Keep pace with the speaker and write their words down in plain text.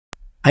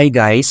Hi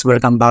guys,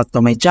 welcome back to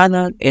my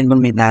channel,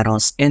 Edmund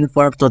Mindaros, and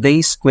for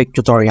today's quick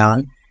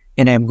tutorial,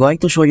 and I'm going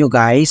to show you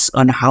guys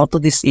on how to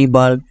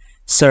disable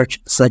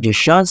search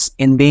suggestions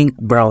in Bing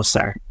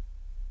browser.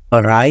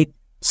 Alright,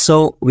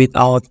 so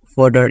without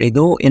further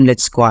ado, and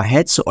let's go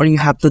ahead. So all you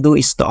have to do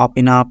is to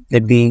open up the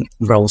Bing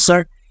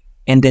browser,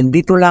 and then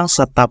dito lang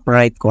sa top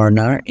right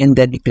corner, and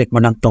then i-click mo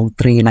lang tong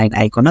 3-line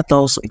icon na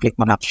to, so i-click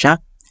mo lang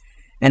siya.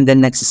 And then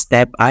next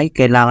step ay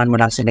kailangan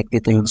mo lang select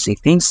dito yung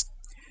settings.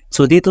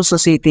 So dito sa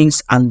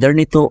settings, under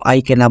nito ay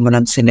kailangan mo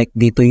lang select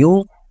dito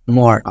yung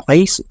more.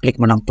 Okay, so click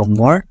mo lang tong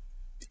more.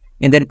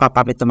 And then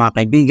papapit ito mga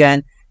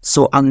kaibigan.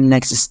 So ang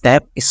next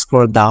step is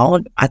scroll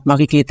down at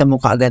makikita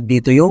mo kaagad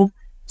dito yung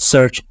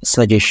search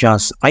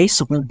suggestions. Okay,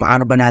 so kung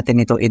paano ba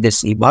natin ito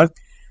i-disable?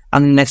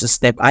 Ang next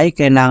step ay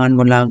kailangan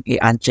mo lang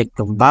i-uncheck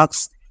tong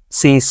box.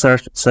 See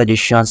search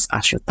suggestions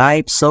as you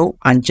type. So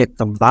uncheck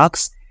tong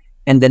box.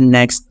 And then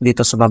next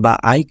dito sa baba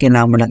ay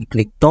kailangan mo lang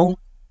i-click tong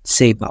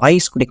save. Okay,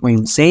 so click mo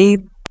yung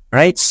save.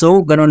 Right,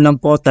 so ganun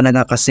lang po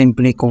talaga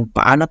kasimple kung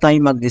paano tayo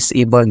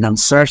mag-disable ng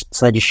search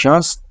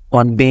suggestions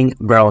on Bing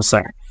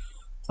browser.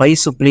 Okay,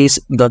 so please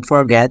don't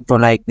forget to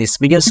like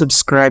this video,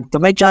 subscribe to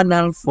my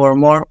channel for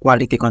more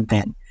quality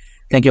content.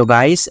 Thank you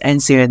guys and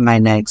see you in my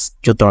next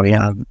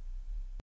tutorial.